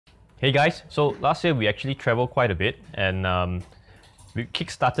Hey guys, so last year we actually traveled quite a bit, and we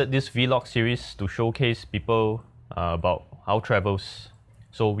kickstarted this vlog series to showcase people about our travels.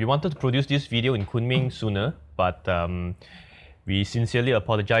 So we wanted to produce this video in Kun Ming sooner, but we sincerely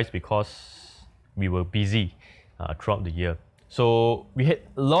apologize because we were busy throughout the year. So we had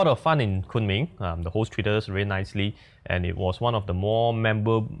a lot of fun in Kun Ming. The host treated us very nicely, and it was one of the more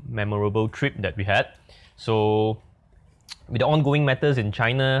memorable trip that we had. So with the ongoing matters in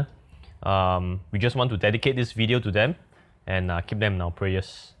China, we just want to dedicate this video to them and keep them in our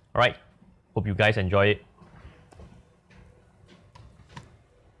prayers. Alright, hope you guys enjoy it.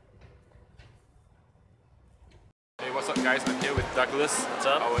 Hey, what's up guys? I'm here with Douglas, what's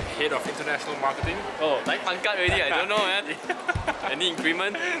up? Our head of international marketing. Oh, like pangkat already, I don't know man. Any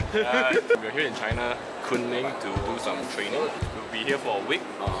increment? We're here in China, Kun Ming, to do some training. We'll be here for a week.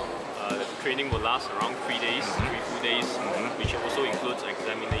 The training will last around 3 days, 3 full days, which also includes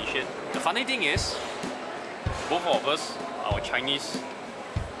examination. The funny thing is, both of us, our Chinese,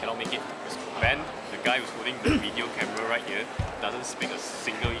 cannot make it. Ben, the guy who's holding the video camera right here, doesn't speak a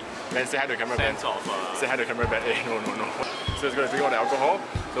single Ben, say hi to the camera, Ben. sense of... Say hi to the camera, Ben. Hey, no. So it's going to drink all the alcohol.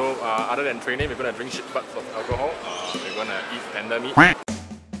 So other than training, we're going to drink shit butts of alcohol. We're going to eat tender meat.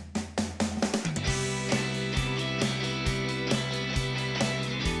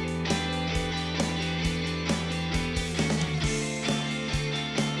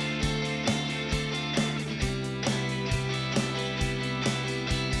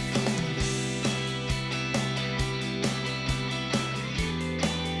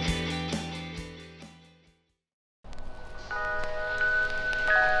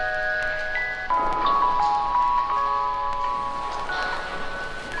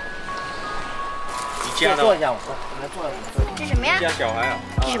坐一下，我来坐一下。这什么呀？家小孩啊。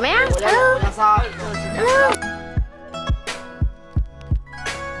这什么呀？Hello。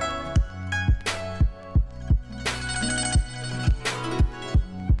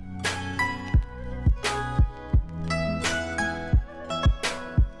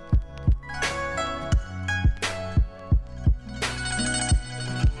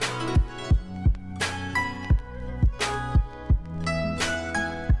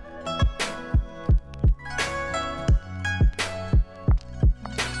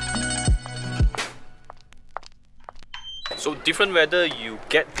So different weather, you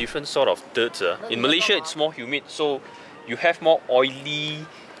get different sort of dirt. In Malaysia, it's more humid, so you have more oily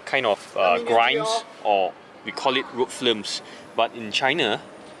kind of grinds, or we call it road films. But in China,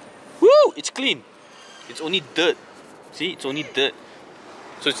 woo, it's clean. It's only dirt. See, it's only dirt.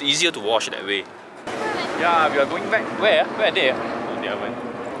 So it's easier to wash that way. Yeah, we are going back. Where? Where are they? Oh, they are went.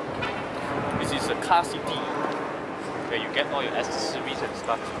 This is a car city where you get all your accessories and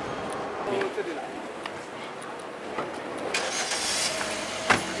stuff.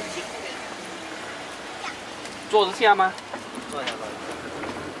 坐得下吗？坐下。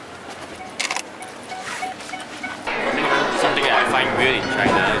Something that I find weird in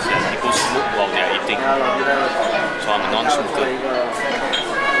China is that people smoke while they are eating. So I'm a non-smoker.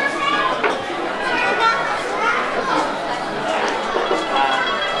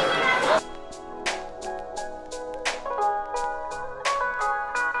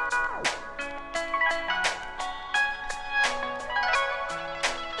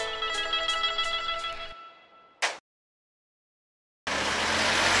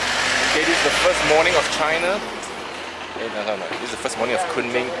 Okay, this is the first morning of China. No. This is the first morning of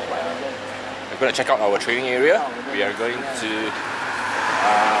Kun Ming. We're going to check out our training area. We are going to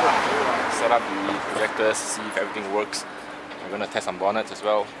set up the projectors, see if everything works. We're going to test some bonnets as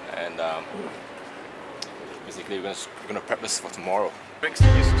well, and basically we're going to prep this for tomorrow.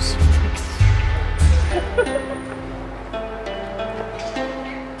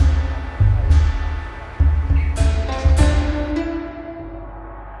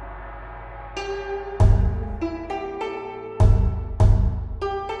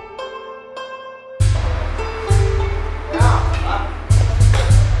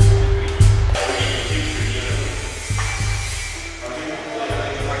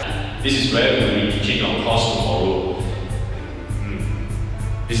 This is where we will be teaching our course tomorrow.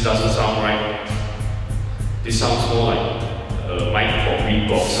 This doesn't sound right. This sounds more like a mic for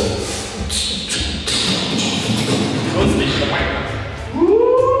beatboxer.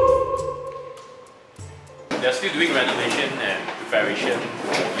 They're still doing renovation and preparation.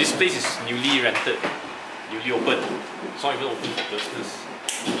 This place is newly rented, newly opened. It's not even open for business.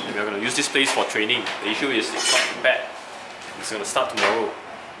 And we're going to use this place for training. The issue is it's not prepared. It's going to start tomorrow.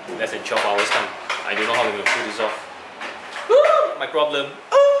 Less than 12 hours time. I don't know how we're going to pull this off. My problem.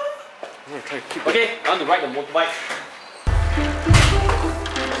 Okay, I want to ride the motorbike.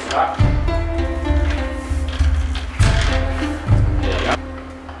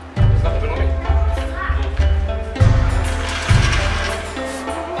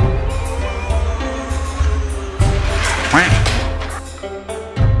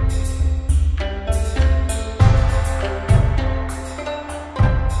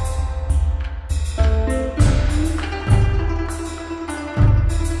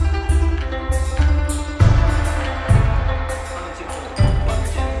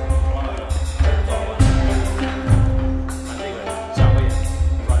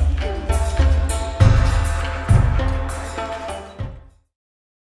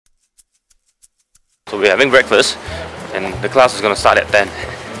 So we're having breakfast, and the class is going to start at 10.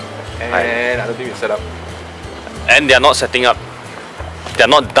 And I don't think we set up. And they're not setting up. They're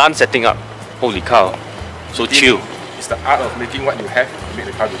not done setting up. Holy cow. So chill. It's the art of making what you have to make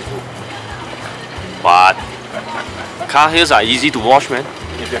the car beautiful. What? Car hills are easy to wash, man.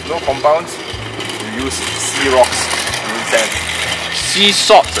 If you have no compounds, you use sea rocks, green sand, Sea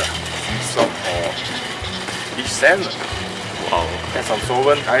salt. sea salt or beach sand. Wow. Add some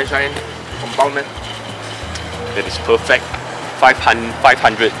solvent, ice shine, compound man. That is perfect.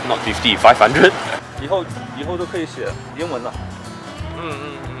 500, not 50, 500. 以后都可以写英文了。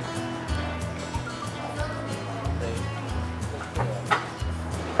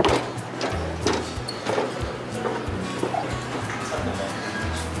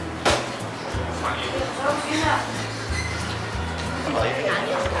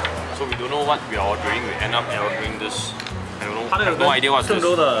So we don't know what we are ordering. We end up ordering this. I don't know. I have no idea what's 郑 this.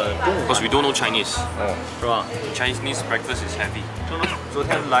 州的中午 Because we don't know Chinese. 是吧？ Chinese breakfast is heavy. 昨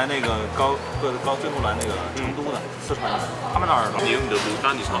天来那个最后来那个成都的四川的，他们那儿 Near the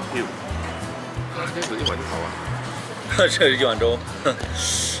Bhutan is not hill. 这样子一碗就好啊。这是一碗粥。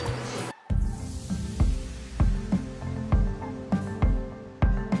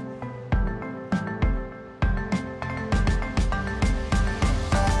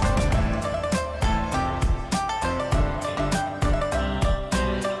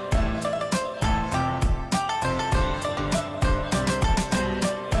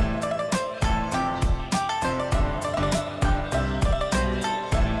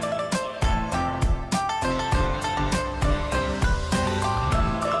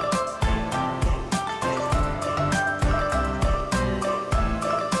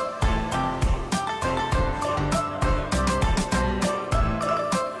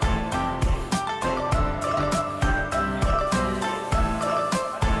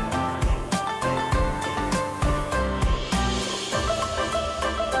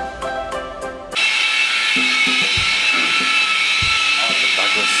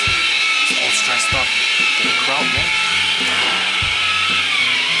Stressed up. The crowd, man.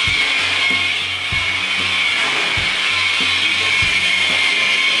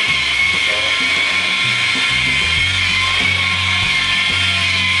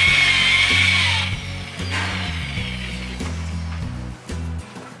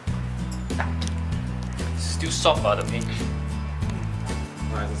 Still soft, but the paint.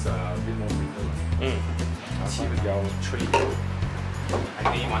 It's a bit more brittle. 气比较脆。还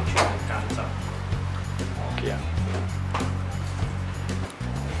没完全很干燥。 OK 啊。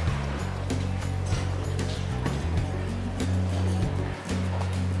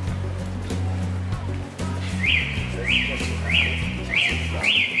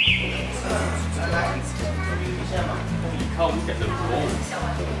Holy cow, look at the roll.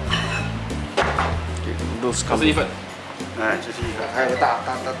 Those 这是一份。哎，这是一个，还有个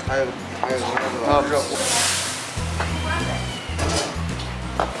还有那个热乎。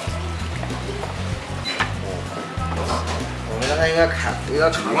我们刚才应该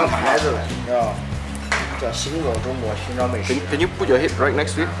尝个牌子了，叫行走中国，寻找美食。Can you put your head right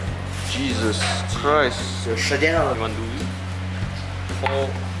next to it? Jesus Christ！ 就舌尖上的。 You want to do it? Or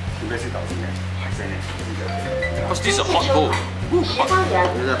because this is a hot bowl. 有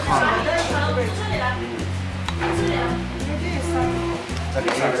点烫啊。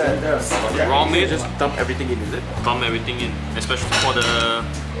Raw meat, Just dump everything in, is it? dump everything in, especially for the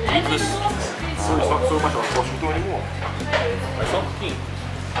meatless. So it's not so much of prosciutto anymore. I saw cooking.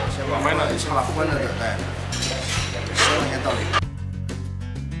 先把荤的等待，生的先到里。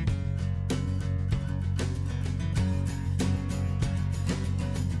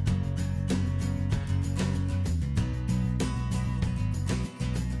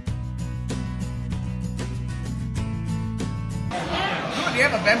You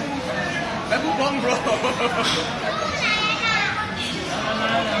have a bamboo bomb, bro. 现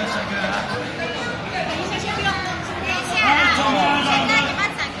在你们展开。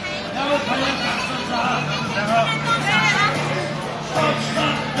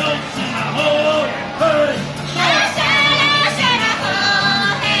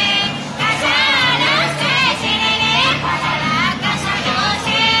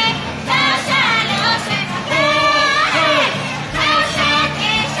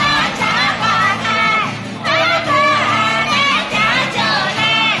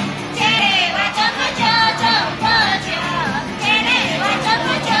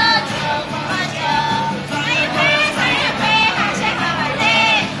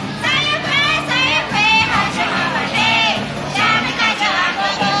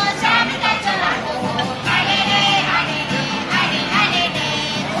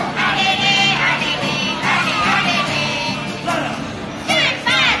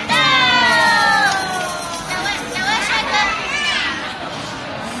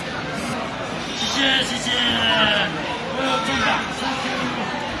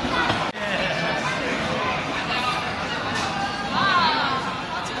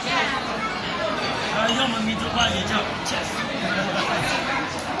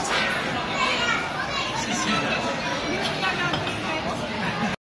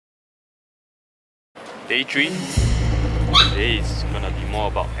Day 3. Today is gonna be more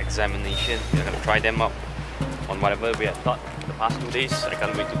about examination. We're gonna try them out on whatever we had taught the past 2 days. I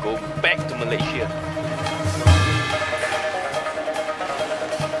can't wait to go back to Malaysia.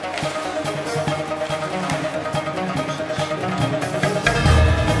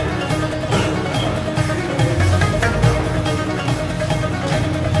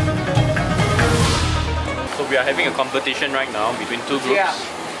 So we are having a competition right now between 2 groups.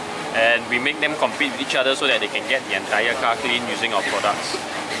 And we make them compete with each other so that they can get the entire car clean using our products.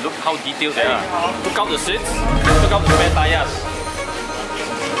 Look how detailed they are. Took out the seats, took out the spare tires.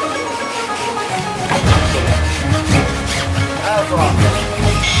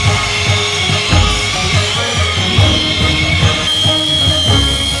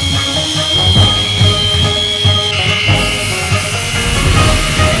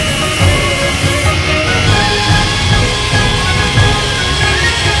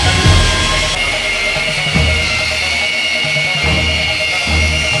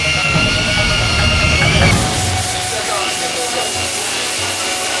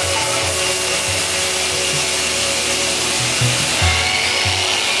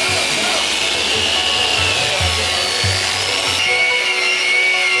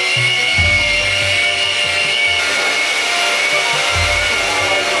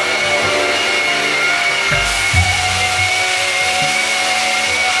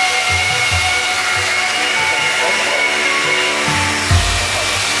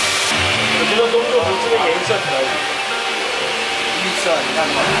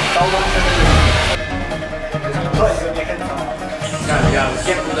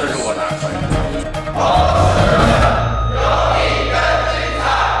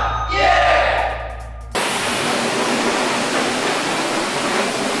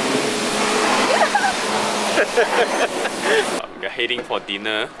 We are heading for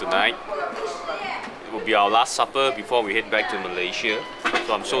dinner tonight. It will be our last supper before we head back to Malaysia.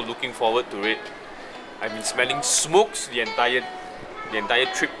 So I'm so looking forward to it. I've been smelling smokes the entire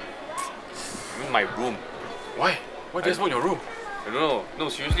trip. I'm in my room. Why? Why do you smoke in your room? I don't know. No,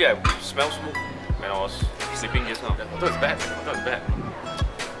 seriously, I smelled smoke when I was sleeping just now. I thought it's bad. I thought it's bad.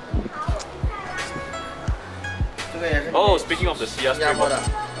 Oh, speaking of the Sia spray bottle.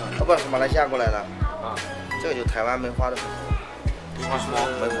 不是马来西亚过来的。啊，这个就台湾梅花的。梅花的。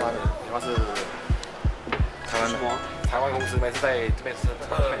梅花是台湾的。台湾公司没是在这边吃。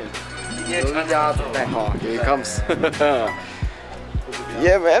有一家总代号。Here it comes.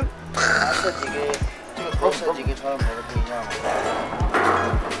 Yeah, man. 这几个，这个头这几个传统牌子不一样嘛。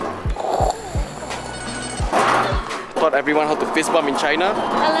 Taught everyone how to fist bump in China.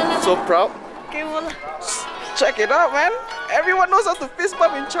 So proud. Check it out, man. Everyone knows how to fist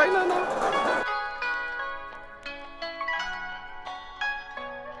bump in China now.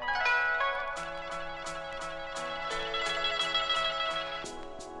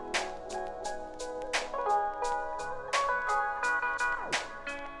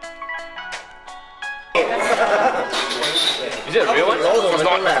 Is it a real one? It's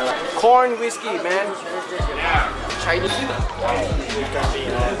not. Corn whiskey, man. Chinese.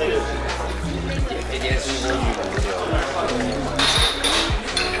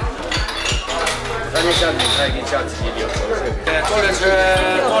 咱这下他已经下几流。坐着吃，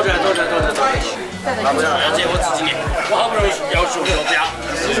坐着。拿不上，而且我自己，我好不容易要求我不要。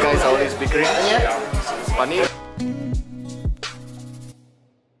This guy's always speaking. Funny.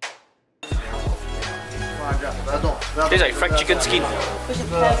 Tastes like fried chicken skin.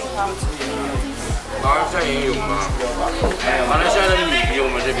 马来西亚也有嘛？马来西亚的米比我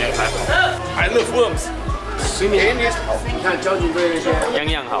们这边还好。I love worms. 随便你炒，你看交警队那些，样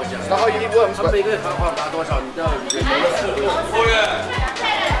样好。然后一 worms， 他们每个行话拿多少？你知道？服务员。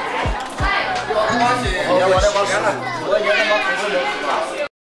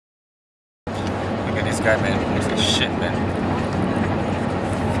Look at this guy, man. Looks like shit, man.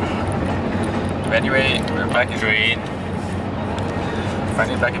 But anyway, we're back in Train.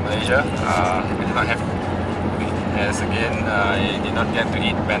 Finally back in Malaysia. We did not have meat, as again, I did not get to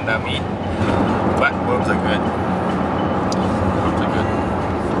eat panda meat. But worms are good. Worms are good.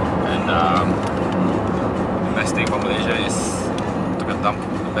 And the best thing from Malaysia is took a dump,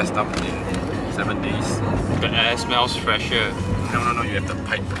 the best dump in 7 days. The air smells fresher. No, you have the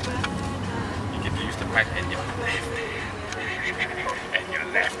pipe. You get to use the pipe and your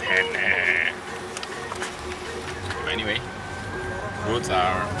left hand. Anyway, roads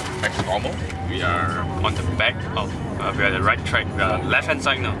are back to normal. We are On the back of, we are the right track, left hand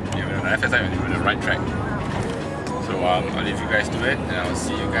side now. Yeah, we're on the left hand side and we're on the right track. So I'll leave you guys to it, and I'll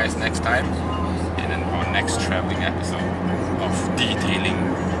see you guys next time in our next traveling episode of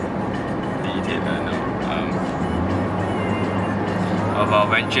of our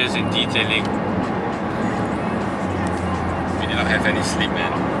ventures in detailing. We did not have any sleep,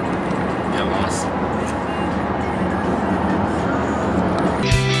 man. We are lost.